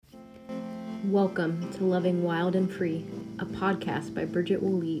Welcome to Loving Wild and Free, a podcast by Bridget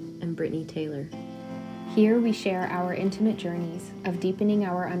Woolley and Brittany Taylor. Here we share our intimate journeys of deepening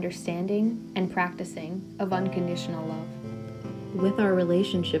our understanding and practicing of unconditional love. With our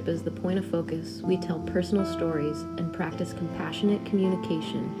relationship as the point of focus, we tell personal stories and practice compassionate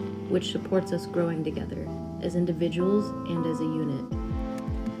communication, which supports us growing together as individuals and as a unit.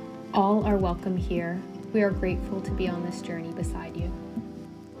 All are welcome here. We are grateful to be on this journey beside you.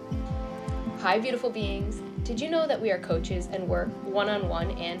 Hi, beautiful beings. Did you know that we are coaches and work one-on-one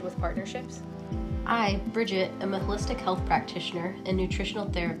and with partnerships? I, Bridget, am a holistic health practitioner and nutritional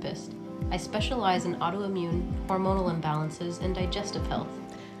therapist. I specialize in autoimmune, hormonal imbalances, and digestive health.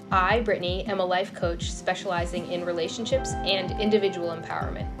 I, Brittany, am a life coach specializing in relationships and individual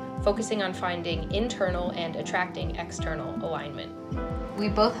empowerment, focusing on finding internal and attracting external alignment. We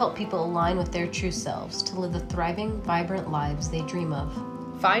both help people align with their true selves to live the thriving, vibrant lives they dream of.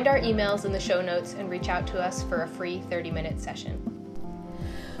 Find our emails in the show notes and reach out to us for a free 30-minute session.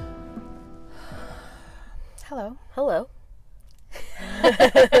 Hello. Hello.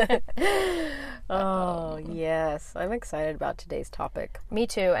 Oh, yes. I'm excited about today's topic. Me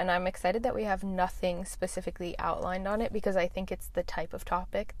too, and I'm excited that we have nothing specifically outlined on it because I think it's the type of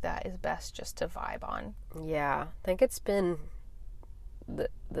topic that is best just to vibe on. Yeah, I think it's been the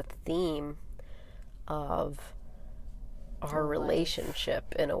theme of our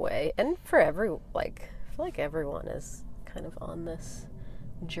relationship in a way, and for I feel like everyone is kind of on this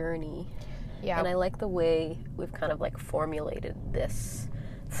journey. Yeah. And I like the way we've kind of like formulated this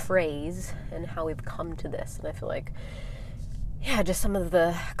phrase and how we've come to this. And I feel like, just some of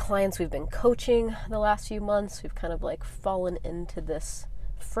the clients we've been coaching the last few months, we've kind of like fallen into this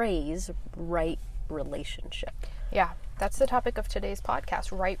phrase, right relationship. Yeah, that's the topic of today's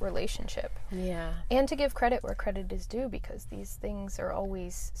podcast, right relationship. Yeah. And to give credit where credit is due, because these things are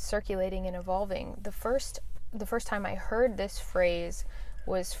always circulating and evolving. The first time I heard this phrase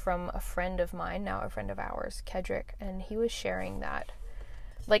was from a friend of mine, now a friend of ours, Kedrick, and he was sharing that.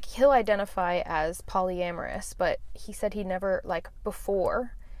 Like, he'll identify as polyamorous, but he said he never,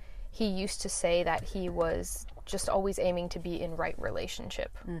 before, he used to say that he was just always aiming to be in right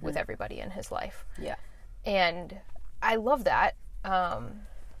relationship with everybody in his life. Yeah. And I love that. And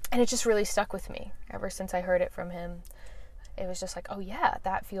it just really stuck with me ever since I heard it from him. It was just like, oh yeah,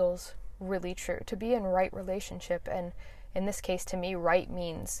 that feels really true. To be in right relationship, and in this case, to me, right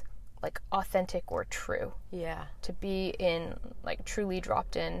means like authentic or true. Yeah. To be in, like, truly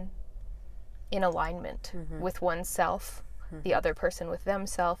dropped in alignment with oneself, the other person with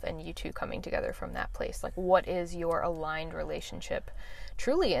themselves, and you two coming together from that place. Like, what is your aligned relationship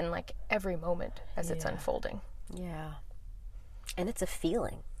truly in, like, every moment as it's unfolding? Yeah. And it's a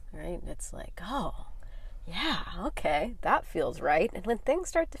feeling, right? It's like, oh, yeah, okay, that feels right. And when things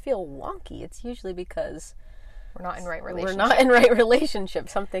start to feel wonky, it's usually because we're not in right relationship. We're not in right relationship.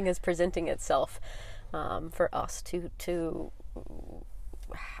 Something is presenting itself for us to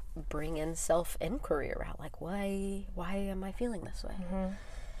bring in self-inquiry around, like, why am I feeling this way?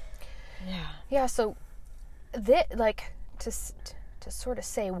 Yeah. So to sort of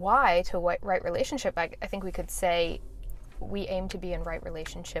say why to what right relationship, I think we could say we aim to be in right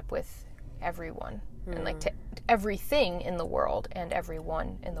relationship with everyone and like to everything in the world and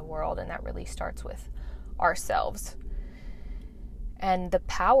everyone in the world, and that really starts with ourselves. And the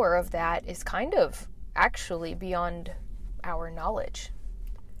power of that is kind of actually beyond our knowledge.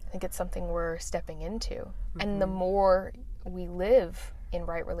 I think it's something we're stepping into. And the more we live in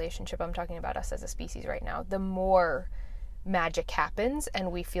right relationship, I'm talking about us as a species right now, the more magic happens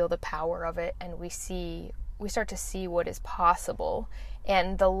and we feel the power of it, and we start to see what is possible,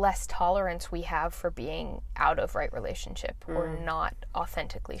 and the less tolerance we have for being out of right relationship or not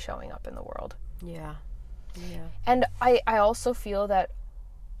authentically showing up in the world. Yeah. And I also feel that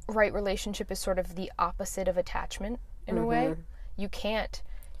right relationship is sort of the opposite of attachment in a way. You can't,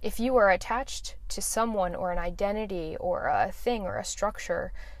 if you are attached to someone or an identity or a thing or a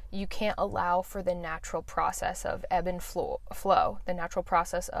structure, you can't allow for the natural process of ebb and flow, the natural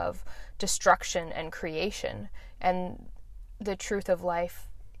process of destruction and creation. And the truth of life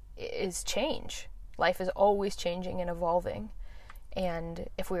is change. Life is always changing and evolving. And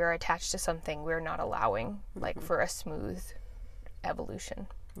if we are attached to something, we're not allowing for a smooth evolution.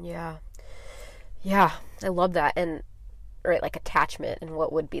 Yeah, I love that. And right, like attachment, and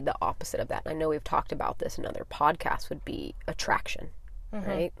what would be the opposite of that? I know we've talked about this in other podcasts, would be attraction,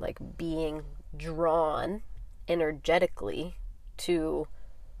 right? Like being drawn energetically to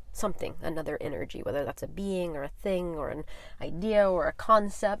something, another energy, whether that's a being or a thing or an idea or a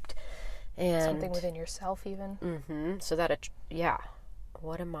concept. And something within yourself even. So that,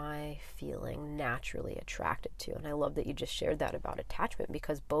 what am I feeling naturally attracted to? And I love that you just shared that about attachment,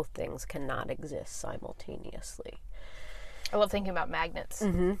 because both things cannot exist simultaneously. I love thinking about magnets.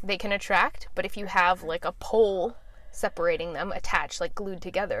 They can attract, but if you have like a pole separating them, attached, like glued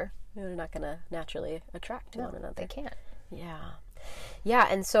together, they're not going to naturally attract to one another. They can't. Yeah,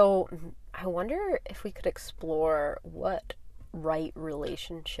 and so I wonder if we could explore what right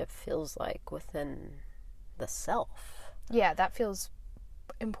relationship feels like within the self. Yeah, that feels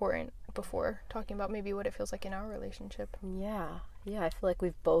important before talking about maybe what it feels like in our relationship. Yeah, I feel like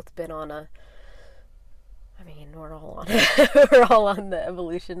we've both been on we're all on the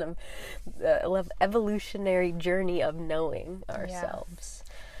evolutionary journey of knowing ourselves.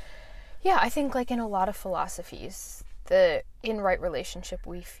 Yeah, I think like in a lot of philosophies, in right relationship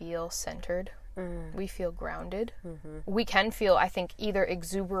we feel centered. We feel grounded. We can feel, I think, either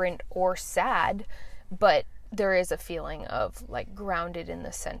exuberant or sad, but there is a feeling of like grounded in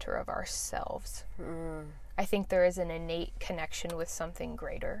the center of ourselves. I think there is an innate connection with something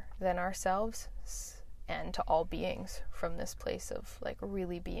greater than ourselves and to all beings, from this place of like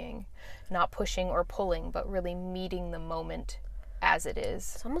really being, not pushing or pulling, but really meeting the moment as it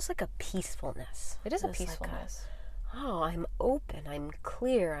is. It's almost like a peacefulness. It is a peacefulness. I'm open, I'm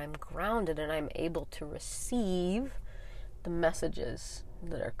clear, I'm grounded, and I'm able to receive the messages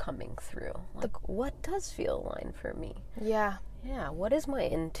that are coming through. Like, what does feel aligned for me? Yeah. What is my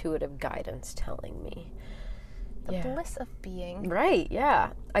intuitive guidance telling me? The bliss of being. Right, yeah.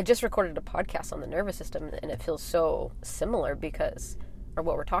 I just recorded a podcast on the nervous system, and it feels so similar or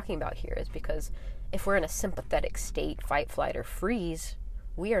what we're talking about here is because if we're in a sympathetic state, fight, flight, or freeze,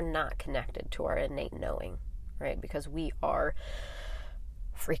 we are not connected to our innate knowing. Right? Because we are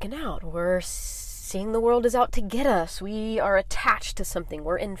freaking out. We're seeing the world is out to get us. We are attached to something.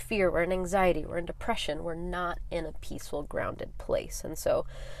 We're in fear. We're in anxiety. We're in depression. We're not in a peaceful, grounded place. And so,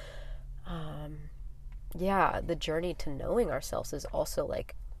 the journey to knowing ourselves is also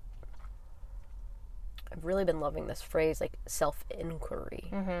like, I've really been loving this phrase, like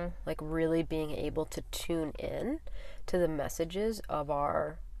self-inquiry. Like really being able to tune in to the messages of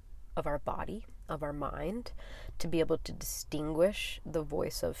our body, of our mind, to be able to distinguish the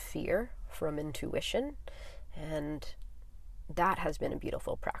voice of fear from intuition. And that has been a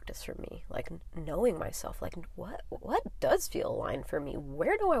beautiful practice for me, like knowing myself, like what does feel aligned for me?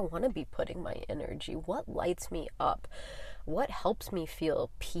 Where do I want to be putting my energy? What lights me up? What helps me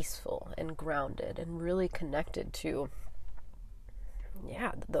feel peaceful and grounded and really connected to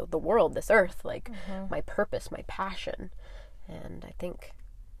the world, this earth, like my purpose, my passion. And I think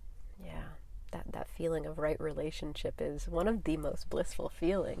that feeling of right relationship is one of the most blissful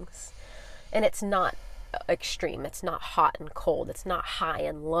feelings. And it's not extreme. It's not hot and cold. It's not high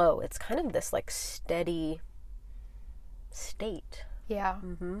and low. It's kind of this like steady state. Yeah.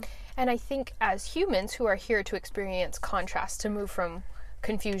 And I think as humans who are here to experience contrast, to move from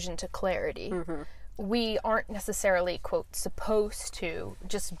confusion to clarity, we aren't necessarily, quote, supposed to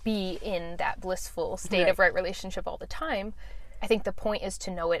just be in that blissful state of right relationship all the time. I think the point is to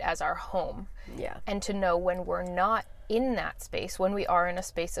know it as our home. Yeah. And to know when we're not in that space, when we are in a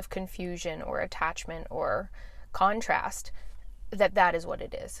space of confusion or attachment or contrast, that is what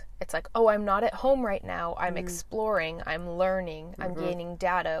it is. It's like, oh, I'm not at home right now. I'm exploring, I'm learning, I'm gaining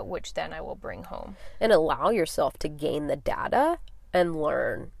data, which then I will bring home. And allow yourself to gain the data and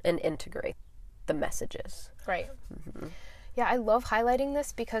learn and integrate the messages. Right. Yeah, I love highlighting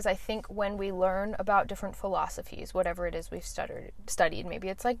this because I think when we learn about different philosophies, whatever it is we've studied, maybe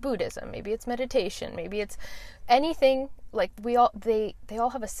it's like Buddhism, maybe it's meditation, maybe it's anything, like they all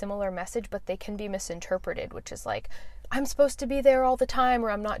have a similar message, but they can be misinterpreted, which is like, I'm supposed to be there all the time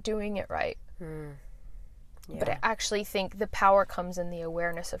or I'm not doing it right. But I actually think the power comes in the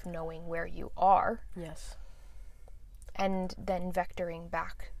awareness of knowing where you are. Yes. And then vectoring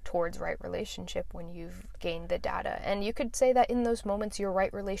back towards right relationship when you've gained the data. And you could say that in those moments, your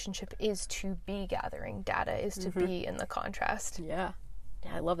right relationship is to be gathering data, is to be in the contrast. Yeah,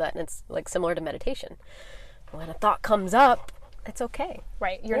 I love that. And it's like similar to meditation. When a thought comes up, it's okay.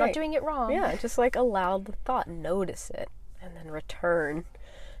 Right. You're not doing it wrong. Yeah, just like allow the thought, notice it, and then return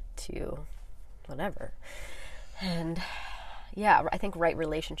to whatever. And yeah, I think right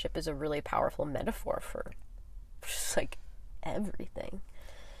relationship is a really powerful metaphor for just like everything.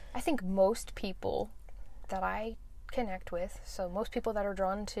 I think most people that I connect with, so most people that are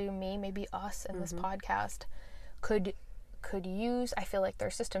drawn to me, maybe us in this podcast, could use, I feel like their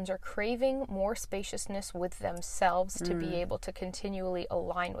systems are craving more spaciousness with themselves to be able to continually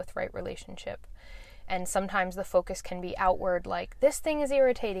align with right relationship. And sometimes the focus can be outward, like this thing is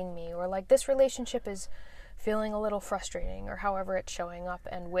irritating me, or like this relationship is feeling a little frustrating or however it's showing up.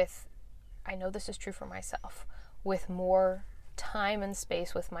 And I know this is true for myself, with more time and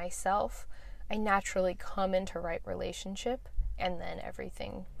space with myself, I naturally come into right relationship, and then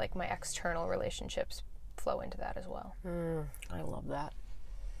everything, like my external relationships, flow into that as well. I love that.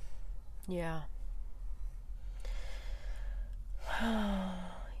 Yeah.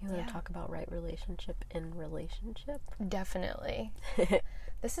 You want to talk about right relationship in relationship? Definitely.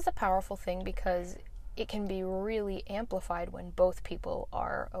 This is a powerful thing because it can be really amplified when both people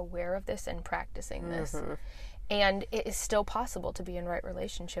are aware of this and practicing this. And it is still possible to be in right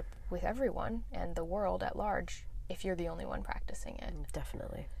relationship with everyone and the world at large if you're the only one practicing it.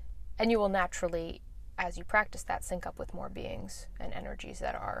 Definitely. And you will naturally, as you practice that, sync up with more beings and energies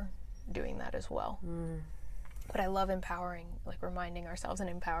that are doing that as well. But I love empowering, like reminding ourselves and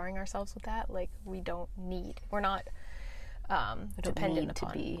empowering ourselves with that. Like we're not dependent need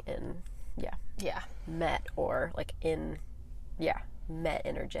upon to be met or like met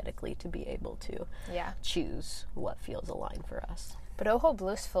energetically to be able to choose what feels aligned for us. But how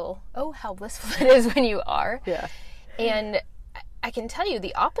blissful it is when you are. Yeah. And I can tell you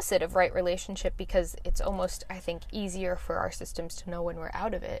the opposite of right relationship, because it's almost, I think, easier for our systems to know when we're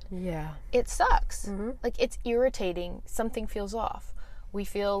out of it. Yeah. It sucks. Like, it's irritating. Something feels off. We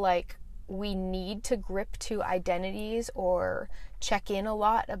feel like we need to grip to identities or check in a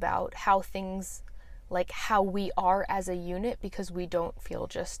lot about how things, like how we are as a unit, because we don't feel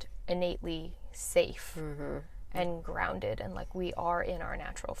just innately safe and grounded and like we are in our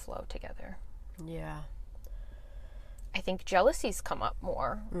natural flow together. Yeah. I think jealousies come up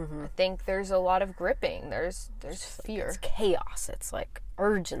more. I think there's a lot of gripping. There's fear. It's chaos. It's like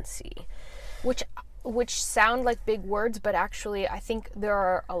urgency. Which sound like big words, but actually I think there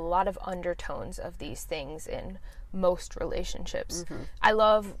are a lot of undertones of these things in most relationships. I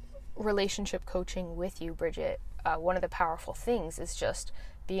love relationship coaching with you, Bridget. One of the powerful things is just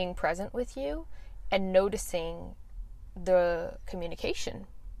being present with you and noticing the communication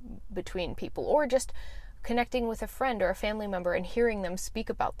between people, or just connecting with a friend or a family member and hearing them speak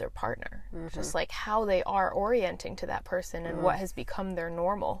about their partner, just like how they are orienting to that person and what has become their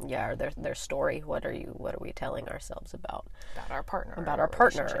normal. Yeah, or their story. What are we telling ourselves about our partner,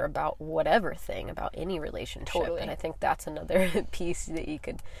 or about whatever thing, about any relationship. Totally. And I think that's another piece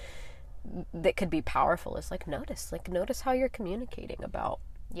that could be powerful, is like notice how you're communicating about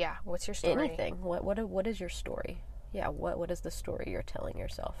what's your story, anything. What is your story? What is the story you're telling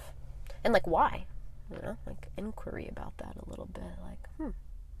yourself, and like why? Like inquiry about that a little bit, like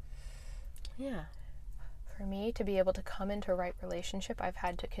For me to be able to come into a right relationship, I've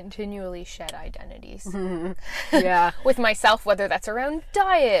had to continually shed identities with myself, whether that's around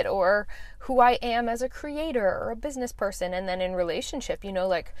diet or who I am as a creator or a business person. And then in relationship,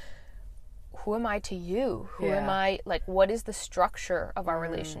 like, who am I to you? Who am I? Like, what is the structure of our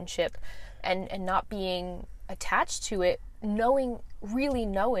relationship? And not being attached to it, really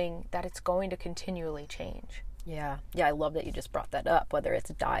knowing that it's going to continually change. Yeah, I love that you just brought that up, whether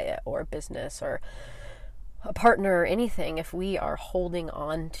it's diet or business or a partner or anything. If we are holding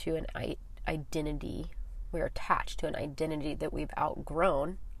on to an identity, we're attached to an identity that we've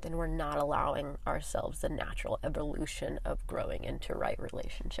outgrown, then we're not allowing ourselves the natural evolution of growing into right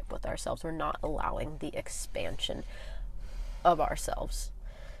relationship with ourselves. We're not allowing the expansion of ourselves.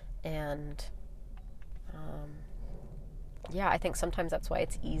 And I think sometimes that's why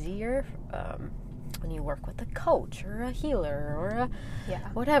it's easier when you work with a coach or a healer or a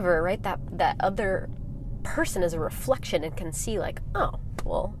whatever, right? That other person is a reflection and can see like, oh,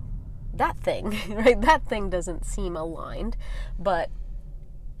 well, that thing, right? That thing doesn't seem aligned. But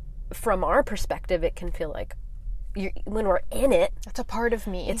from our perspective, it can feel like when we're in it, that's a part of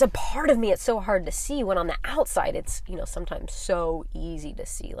me. It's a part of me. It's so hard to see. When on the outside, it's, sometimes so easy to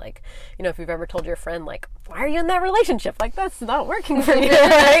see. Like, if you've ever told your friend, like, why are you in that relationship? Like, that's not working for you,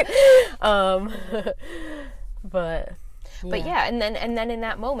 right? But and then in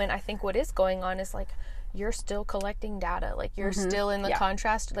that moment, I think what is going on is like, you're still collecting data. Like, you're still in the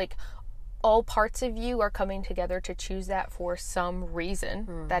contrast. Like, all parts of you are coming together to choose that for some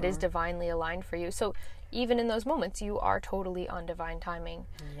reason that is divinely aligned for you. So even in those moments, you are totally on divine timing.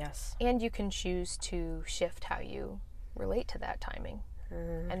 Yes. And you can choose to shift how you relate to that timing.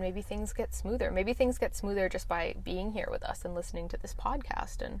 And maybe things get smoother. Maybe things get smoother just by being here with us and listening to this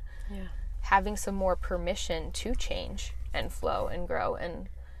podcast and having some more permission to change and flow and grow. And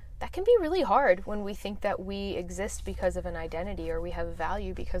that can be really hard when we think that we exist because of an identity, or we have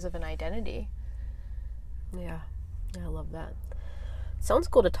value because of an identity. Yeah, I love that. Sounds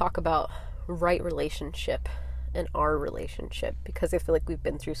cool to talk about right relationship in our relationship, because I feel like we've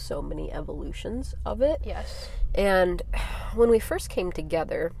been through so many evolutions of it. Yes. And when we first came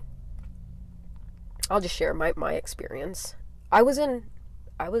together, I'll just share my experience. I was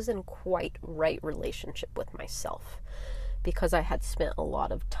in quite right relationship with myself, because I had spent a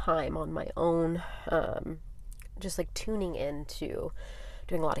lot of time on my own, just like tuning into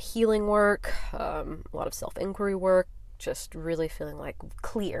doing a lot of healing work, a lot of self-inquiry work, just really feeling like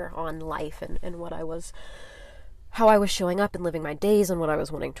clear on life and what I was, how I was showing up and living my days and what I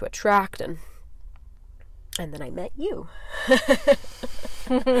was wanting to attract. And then I met you.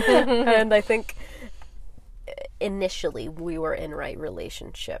 And I think initially we were in right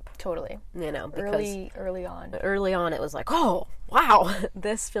relationship. Totally. You know, because early on. Early on it was like, oh, wow,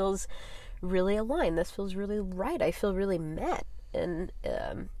 this feels really aligned. This feels really right. I feel really met in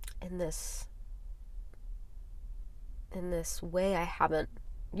this way I haven't,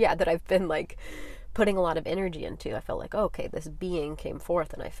 that I've been like putting a lot of energy into. I felt like, oh, okay, this being came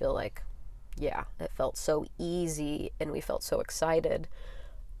forth, and I feel like, it felt so easy, and we felt so excited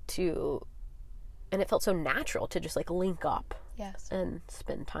and it felt so natural to just like link up. Yes. And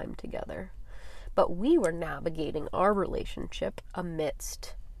spend time together. But we were navigating our relationship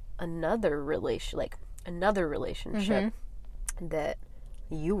amidst another relationship that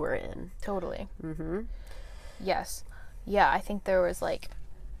you were in. Totally. Mm-hmm. Yes. Yeah, I think there was like,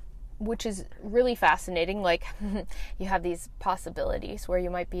 which is really fascinating, like you have these possibilities where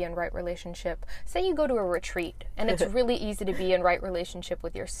you might be in right relationship. Say you go to a retreat, and it's really easy to be in right relationship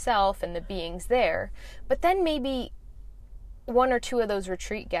with yourself and the beings there, but then maybe one or two of those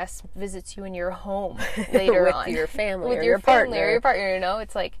retreat guests visits you in your home later with on. Your family with or your your family partner. or your partner, you know?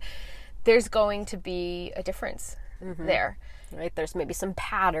 It's like there's going to be a difference there. Right? There's maybe some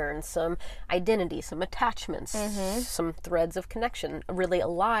patterns, some identity, some attachments, some threads of connection really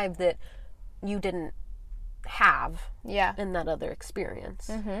alive that you didn't have in that other experience.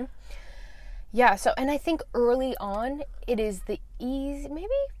 Mm-hmm. Yeah, so, and I think early on, it is the maybe,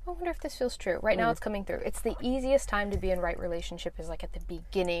 I wonder if this feels true. Right now it's coming through. It's the easiest time to be in right relationship is like at the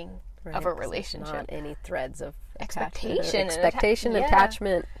beginning of a relationship. Not any threads of expectation,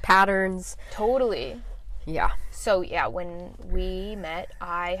 attachment, patterns. Totally. Yeah. So, when we met,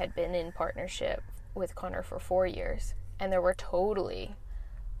 I had been in partnership with Connor for 4 years, and there were totally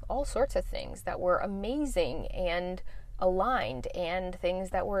all sorts of things that were amazing and aligned, and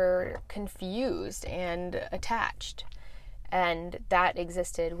things that were confused and attached. And that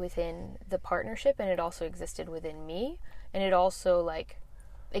existed within the partnership, and it also existed within me, and it also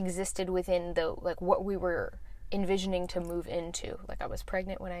existed within the what we were envisioning to move into. Like, I was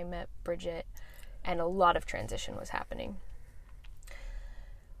pregnant when I met Bridget, and a lot of transition was happening.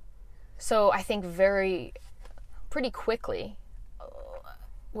 So I think pretty quickly,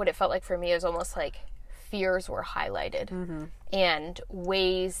 what it felt like for me is almost like fears were highlighted and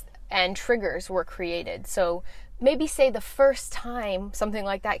ways and triggers were created. So maybe say the first time something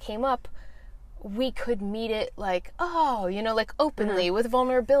like that came up, we could meet it openly with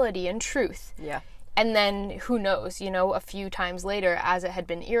vulnerability and truth. Yeah. And then who knows, a few times later, as it had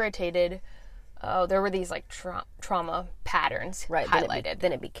been irritated, there were these trauma patterns highlighted.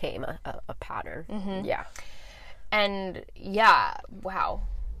 Then it became a pattern. Mm-hmm. Yeah. And wow.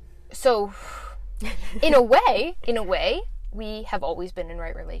 So in a way, we have always been in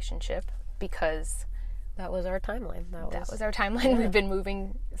right relationship because that was our timeline. That was our timeline. Yeah. We've been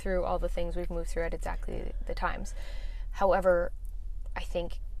moving through all the things we've moved through at exactly the times. However, I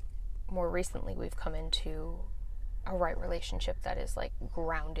think more recently we've come into a right relationship that is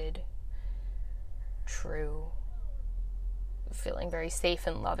grounded, true, feeling very safe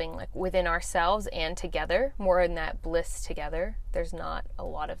and loving, within ourselves and together, more in that bliss together. There's not a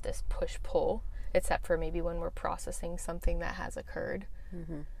lot of this push-pull, except for maybe when we're processing something that has occurred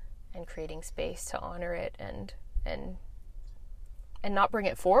and creating space to honor it and not bring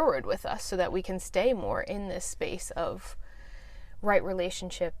it forward with us, so that we can stay more in this space of right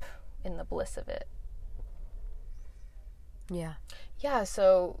relationship, in the bliss of it. Yeah,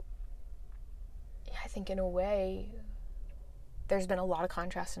 so I think in a way there's been a lot of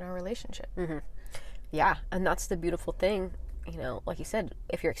contrast in our relationship. Yeah, and that's the beautiful thing, like you said,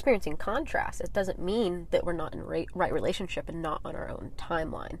 if you're experiencing contrast, it doesn't mean that we're not in right relationship and not on our own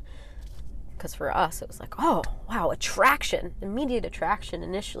timeline. Because for us, it was like, oh, wow, immediate attraction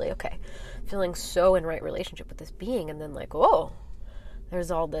initially. Okay, feeling so in right relationship with this being, and then oh,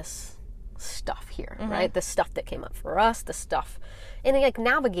 there's all this stuff here, right? The stuff that came up for us, the stuff, and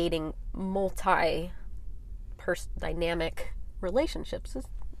navigating dynamic relationships is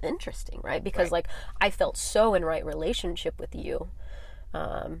interesting, right? Because I felt so in right relationship with you,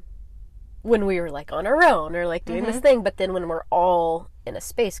 when we were like on our own or like doing this thing. But then when we're all in a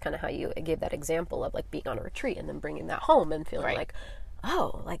space, kind of how you gave that example of like being on a retreat and then bringing that home and feeling like,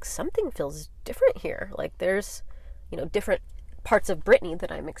 oh, like something feels different here. Like there's, you know, different parts of Brittany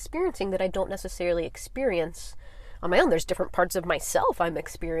that I'm experiencing that I don't necessarily experience on my own. There's different parts of myself I'm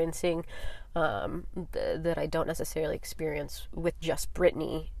experiencing that I don't necessarily experience with just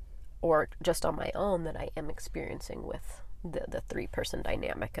Brittany or just on my own that I am experiencing with the three-person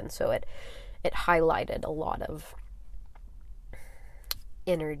dynamic. And so it highlighted a lot of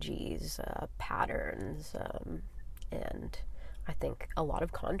energies, patterns, and I think a lot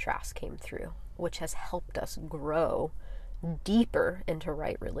of contrast came through, which has helped us grow deeper into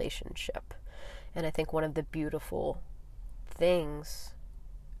right relationship. And I think one of the beautiful things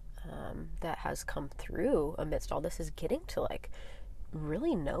that has come through amidst all this is getting to like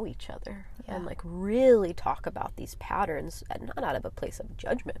really know each other and like really talk about these patterns, and not out of a place of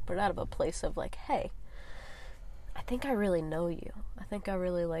judgment, but out of a place of like, hey, I think I really know you. I think I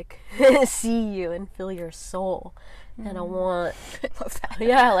really like see you and feel your soul. And I want,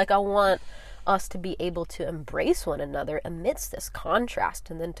 I want us to be able to embrace one another amidst this contrast,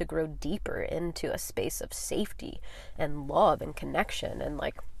 and then to grow deeper into a space of safety and love and connection. And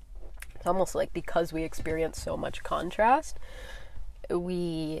like, it's almost like because we experience so much contrast,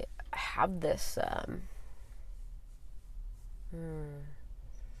 we have this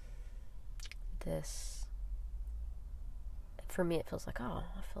for me it feels like, oh,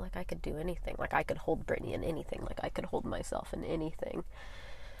 I feel like I could do anything. Like I could hold Brittany in anything. Like I could hold myself in anything.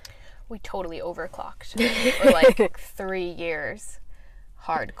 We totally overclocked for like 3 years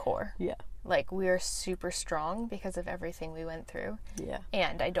hardcore. Yeah. Like we are super strong because of everything we went through. Yeah.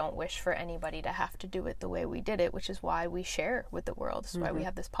 And I don't wish for anybody to have to do it the way we did it, which is why we share with the world. This is why we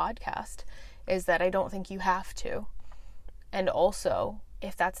have this podcast, is that I don't think you have to. And also,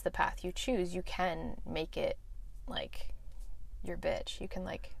 if that's the path you choose, you can make it like your bitch. You can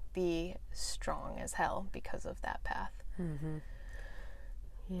like be strong as hell because of that path.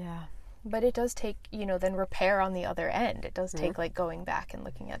 Yeah. But it does take, you know, then repair on the other end. It does take like going back and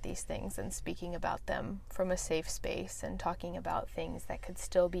looking at these things and speaking about them from a safe space and talking about things that could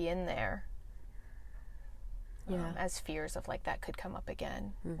still be in there. As fears of like that could come up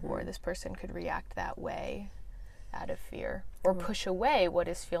again, or this person could react that way out of fear, or push away what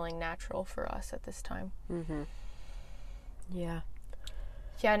is feeling natural for us at this time. Yeah,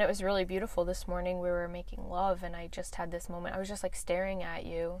 and it was really beautiful this morning. We were making love and I just had this moment. I was just like staring at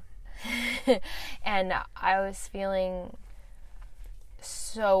you and I was feeling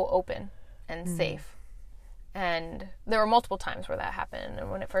so open and safe. And there were multiple times where that happened. And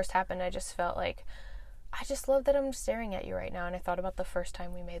when it first happened, I just felt like, I just love that I'm staring at you right now. And I thought about the first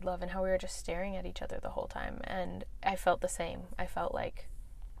time we made love and how we were just staring at each other the whole time. And I felt the same. I feel like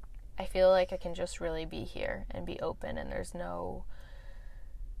I can just really be here and be open, and there's no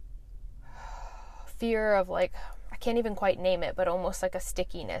fear of like, I can't even quite name it, but almost like a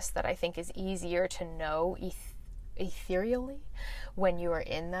stickiness that I think is easier to know ethereally when you are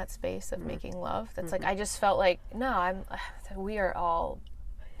in that space of making love. That's like, I just felt like, no, we are all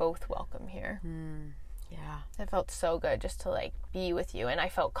both welcome here. Yeah. It felt so good just to like be with you, and I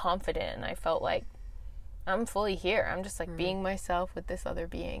felt confident, and I felt like I'm fully here. I'm just like being myself with this other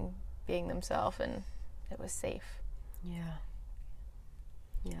being themselves, and it was safe. Yeah,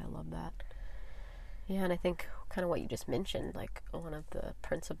 I love that. Yeah, and I think kind of what you just mentioned, like one of the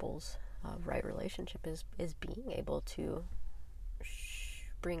principles of right relationship is being able to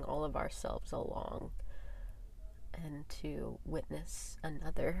bring all of ourselves along and to witness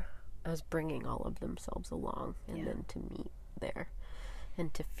another as bringing all of themselves along, and then to meet there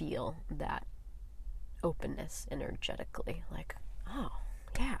and to feel that openness energetically, like, oh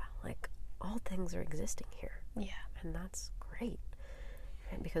yeah, like all things are existing here. Yeah. And that's great,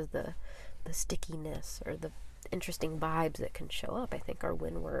 right? Because the stickiness or the interesting vibes that can show up, I think, are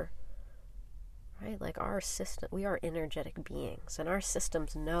when we're, right, like our system, we are energetic beings, and our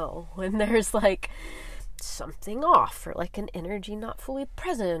systems know when there's like something off, or like an energy not fully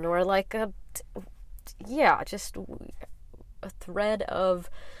present, or like just a thread of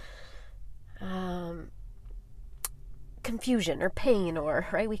confusion or pain, or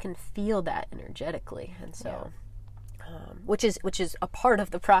right, we can feel that energetically. And so which is a part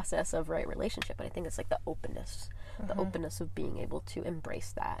of the process of right relationship. But I think it's like the openness of being able to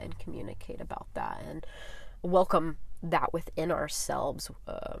embrace that and communicate about that and welcome that within ourselves,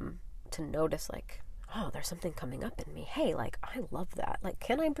 to notice like, oh, there's something coming up in me. Hey, like, I love that. Like,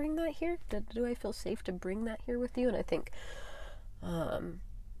 can I bring that here? Do I feel safe to bring that here with you? And I think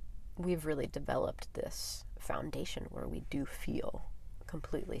we've really developed this foundation where we do feel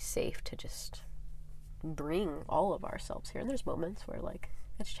completely safe to just bring all of ourselves here. And there's moments where, like,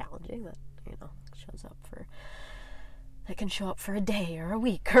 it's challenging that, you know, it can show up for a day or a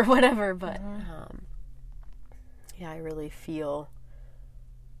week or whatever, but I really feel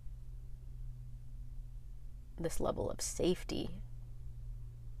this level of safety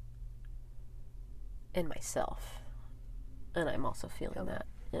in myself, and I'm also feeling that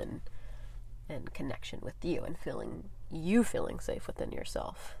in connection with you, and feeling safe within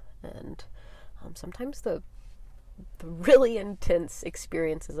yourself. And sometimes the really intense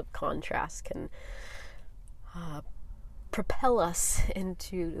experiences of contrast can propel us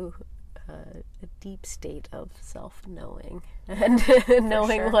into a deep state of self-knowing and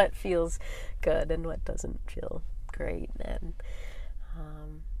knowing what feels good and what doesn't feel great, and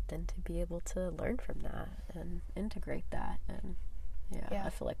then to be able to learn from that and integrate that. And I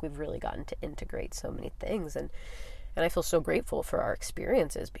feel like we've really gotten to integrate so many things, and I feel so grateful for our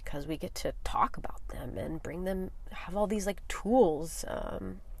experiences, because we get to talk about them and bring them, have all these like tools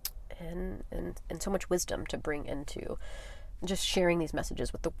and so much wisdom to bring into just sharing these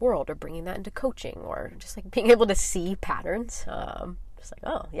messages with the world, or bringing that into coaching, or just like being able to see patterns. Just like,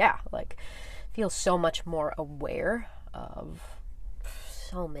 oh yeah, like feel so much more aware of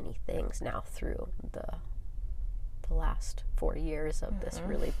so many things now through the last 4 years of this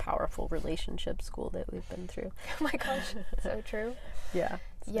really powerful relationship school that we've been through. Oh my gosh, so true. Yeah.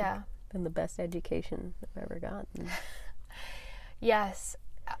 Like been the best education I've ever gotten. Yes.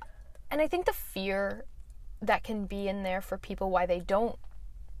 And I think the fear that can be in there for people why they don't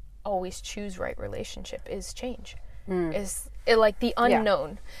always choose right relationship is change. Is it like the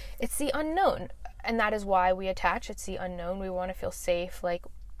unknown. It's the unknown. And that is why we attach. It's the unknown. We want to feel safe. Like,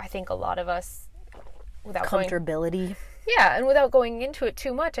 I think a lot of us, without comfortability. And without going into it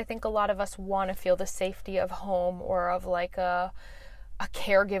too much, I think a lot of us want to feel the safety of home, or of like a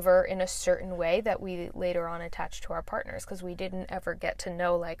caregiver in a certain way that we later on attach to our partners, because we didn't ever get to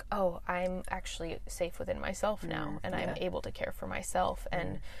know, like, oh, I'm actually safe within myself now, and I'm able to care for myself,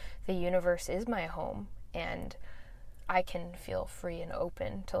 and the universe is my home, and I can feel free and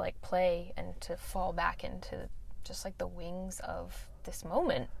open to like play and to fall back into just like the wings of this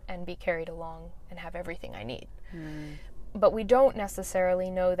moment and be carried along and have everything I need. But we don't necessarily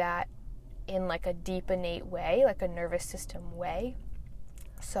know that in like a deep innate way, like a nervous system way.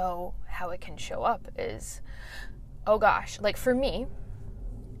 So how it can show up is, oh gosh, like for me,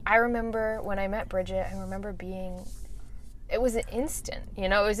 I remember when I met Bridget, I remember it was an instant, you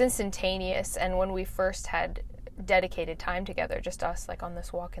know, it was instantaneous. And when we first had dedicated time together, just us like on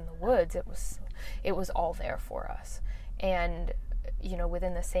this walk in the woods, it was all there for us. And you know,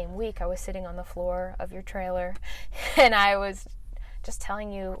 within the same week, I was sitting on the floor of your trailer, and I was just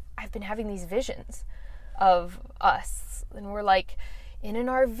telling you, I've been having these visions of us, and we're like in an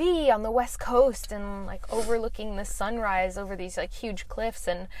RV on the West Coast, and like overlooking the sunrise over these like huge cliffs,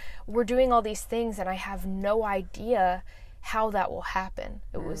 and we're doing all these things, and I have no idea how that will happen.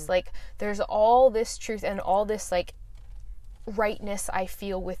 It was like, there's all this truth and all this like rightness I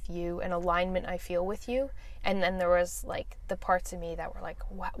feel with you, and alignment I feel with you, and then there was like the parts of me that were like,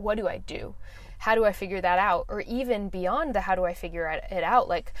 what do I do? How do I figure that out? Or even beyond the how do I figure it out,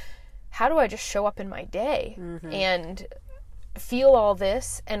 like how do I just show up in my day and feel all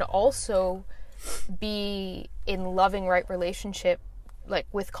this, and also be in loving right relationship like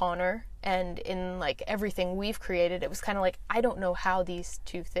with Connor, and in like everything we've created. It was kind of like, I don't know how these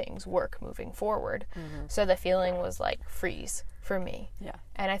two things work moving forward. So the feeling was like freeze for me.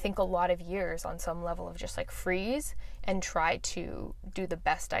 And I think a lot of years on some level of just like freeze and try to do the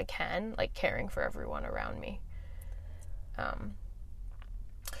best I can, like caring for everyone around me.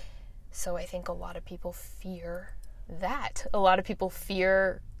 So I think a lot of people fear that. A lot of people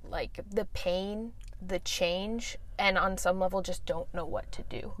fear like the pain, the change, and on some level just don't know what to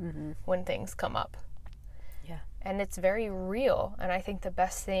do when things come up. And it's very real. And I think the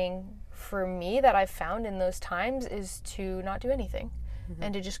best thing for me that I've found in those times is to not do anything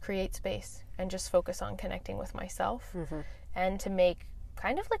and to just create space and just focus on connecting with myself and to make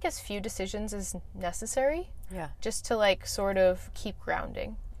kind of like as few decisions as necessary. Just to like sort of keep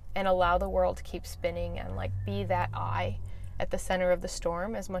grounding and allow the world to keep spinning, and like be that eye at the center of the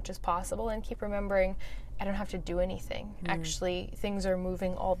storm as much as possible, and keep remembering I don't have to do anything. Actually, things are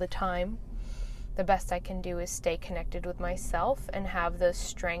moving all the time. The best I can do is stay connected with myself and have the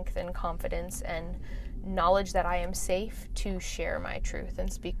strength and confidence and knowledge that I am safe to share my truth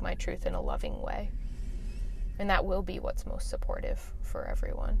and speak my truth in a loving way. And that will be what's most supportive for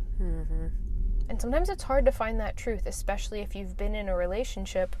everyone. And sometimes it's hard to find that truth, especially if you've been in a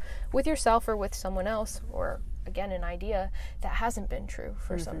relationship with yourself or with someone else, or again, an idea that hasn't been true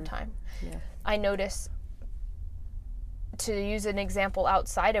for some time. Yeah. I notice, to use an example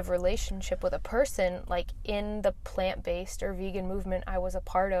outside of relationship with a person, like in the plant-based or vegan movement I was a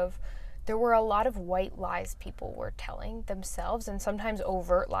part of, there were a lot of white lies people were telling themselves, and sometimes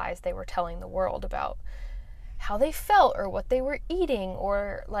overt lies they were telling the world about how they felt or what they were eating.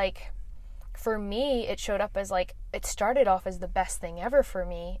 Or like, for me, it showed up as like, it started off as the best thing ever for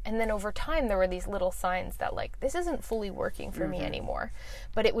me, and then over time there were these little signs that like, this isn't fully working for me anymore.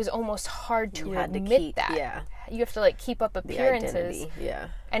 But it was almost hard to admit that. Yeah. You have to like keep up appearances. Yeah.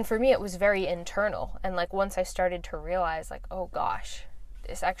 And for me it was very internal, and like once I started to realize like, oh gosh,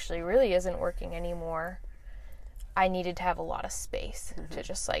 this actually really isn't working anymore, I needed to have a lot of space to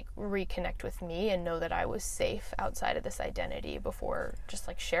just like reconnect with me and know that I was safe outside of this identity before just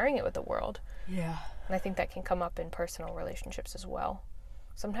like sharing it with the world. Yeah. And I think that can come up in personal relationships as well.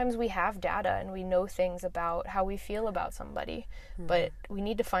 Sometimes we have data and we know things about how we feel about somebody, but we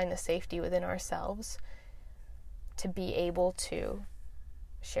need to find the safety within ourselves to be able to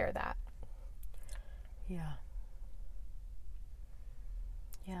share that. Yeah.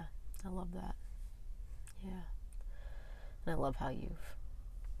 Yeah. I love that. Yeah. And I love how you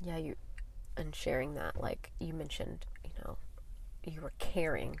and sharing that, like you mentioned, you were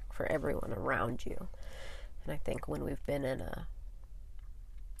caring for everyone around you. And I think when we've been in a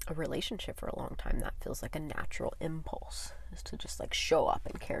relationship for a long time, that feels like a natural impulse, is to just like show up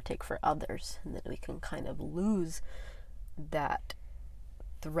and caretake for others. And then we can kind of lose that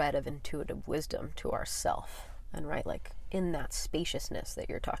thread of intuitive wisdom to ourself. And right, like in that spaciousness that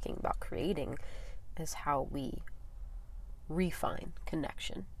you're talking about creating is how we refine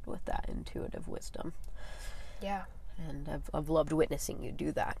connection with that intuitive wisdom. Yeah. And I've loved witnessing you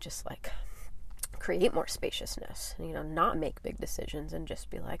do that, just like create more spaciousness, not make big decisions and just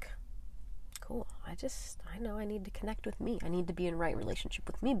be like, cool, I know I need to connect with me. I need to be in right relationship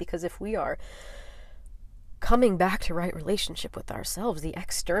with me, because if we are coming back to right relationship with ourselves, the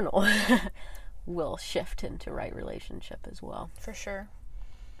external will shift into right relationship as well. For sure.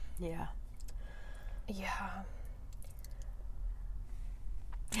 Yeah. Yeah.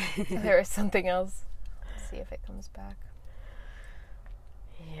 There is something else. Let's see if it comes back.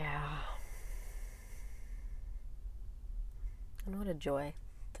 Yeah. And what a joy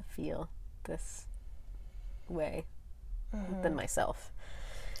to feel this way than myself.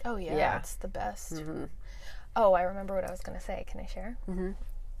 Oh yeah, Yeah. it's the best. Mm-hmm. Oh, I remember what I was going to say. Can I share? Mm-hmm.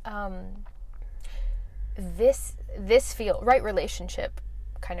 This right relationship,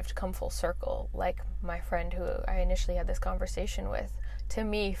 kind of to come full circle, like my friend who I initially had this conversation with, to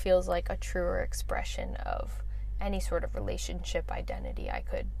me feels like a truer expression of any sort of relationship identity I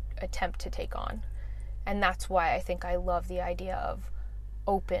could attempt to take on. And that's why I think I love the idea of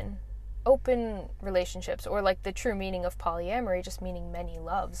open relationships, or like the true meaning of polyamory, just meaning many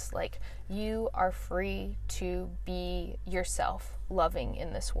loves. Like, you are free to be yourself, loving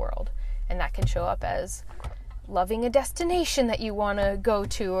in this world. And that can show up as loving a destination that you want to go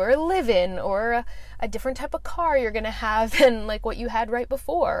to or live in, or a different type of car you're going to have than like what you had right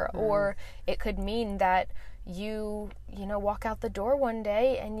before. Or it could mean that you walk out the door one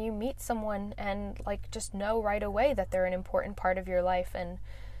day and you meet someone and like just know right away that they're an important part of your life,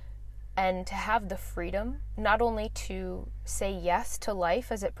 and to have the freedom not only to say yes to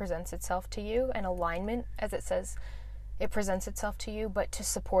life as it presents itself to you, and alignment as it says it presents itself to you, but to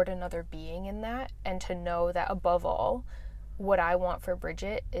support another being in that, and to know that above all, what I want for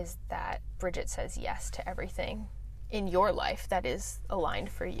Bridget is that Bridget says yes to everything in your life that is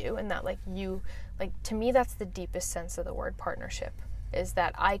aligned for you, and that to me, that's the deepest sense of the word partnership, is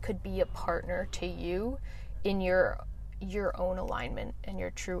that I could be a partner to you in your own alignment and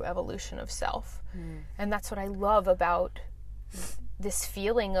your true evolution of self. And that's what I love about this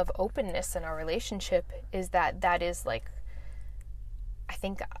feeling of openness in our relationship, is that is like, I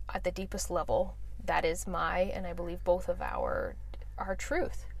think at the deepest level, that is and I believe both of our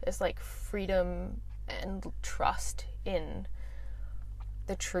truth, is like freedom and trust in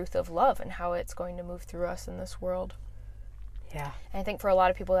the truth of love and how it's going to move through us in this world. Yeah. And I think for a lot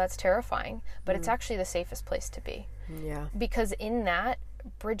of people that's terrifying, but it's actually the safest place to be. Yeah. Because in that,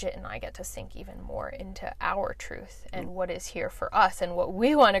 Bridget and I get to sink even more into our truth and what is here for us and what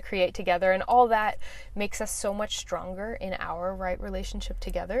we want to create together, and all that makes us so much stronger in our right relationship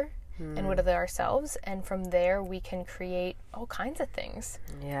together and with ourselves, and from there we can create all kinds of things.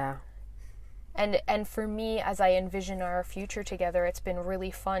 Yeah. And for me, as I envision our future together, it's been really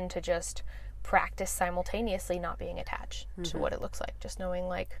fun to just practice simultaneously not being attached to what it looks like, just knowing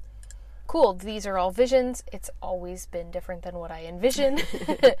like, cool, these are all visions. It's always been different than what I envisioned.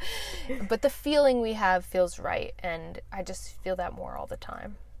 But the feeling we have feels right, and I just feel that more all the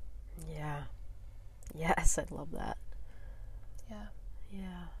time. Yeah. Yes, I love that. Yeah.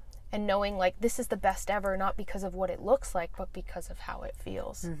 Yeah. And knowing, like, this is the best ever, not because of what it looks like, but because of how it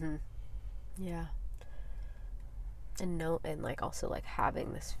feels. Mm-hmm. Yeah. And like also like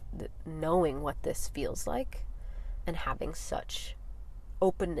having this, knowing what this feels like, and having such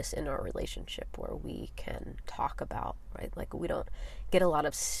openness in our relationship where we can talk about, right? Like, we don't get a lot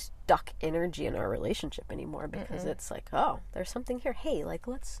of stuck energy in our relationship anymore because it's like, oh, there's something here. Hey, like,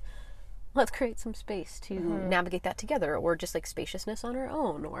 let's create some space to navigate that together, or just like spaciousness on our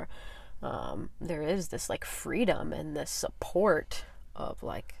own, or there is this like freedom and this support of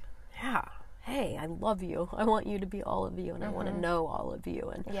like, yeah, hey, I love you. I want you to be all of you, and I want to know all of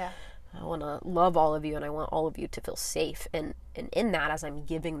you, and I want to love all of you, and I want all of you to feel safe. And in that, as I'm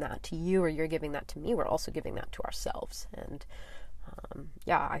giving that to you, or you're giving that to me, we're also giving that to ourselves. And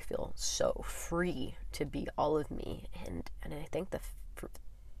I feel so free to be all of me, and I think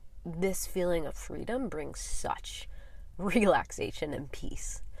this feeling of freedom brings such relaxation and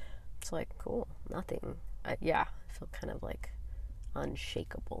peace. It's like, cool, nothing. I feel kind of like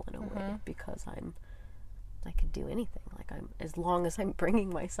unshakable in a way, because I can do anything. Like, as long as I'm bringing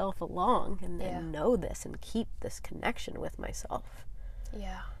myself along and know this and keep this connection with myself.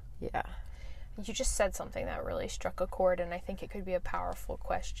 Yeah. Yeah. You just said something that really struck a chord, and I think it could be a powerful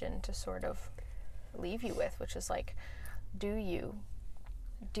question to sort of leave you with, which is like, do you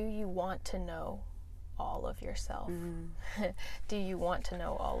want to know all of yourself? Do you want to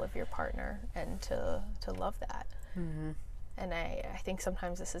know all of your partner and to love that? And I think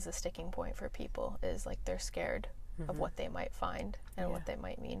sometimes this is a sticking point for people, is like they're scared of what they might find and what they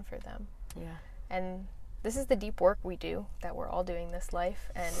might mean for them. Yeah. And this is the deep work we do, that we're all doing this life,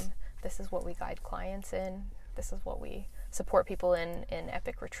 and this is what we guide clients in. This is what we support people in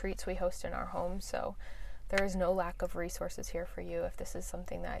epic retreats we host in our homes. So there is no lack of resources here for you. If this is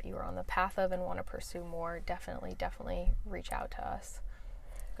something that you are on the path of and want to pursue more, definitely reach out to us,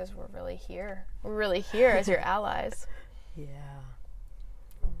 because we're really here. We're really here as your allies. Yeah.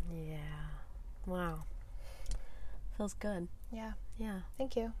 Wow. Feels good. Yeah. Yeah.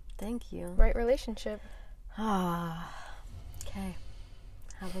 Thank you. Thank you. Right relationship. Okay.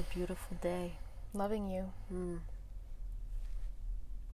 Have a beautiful day. Loving you.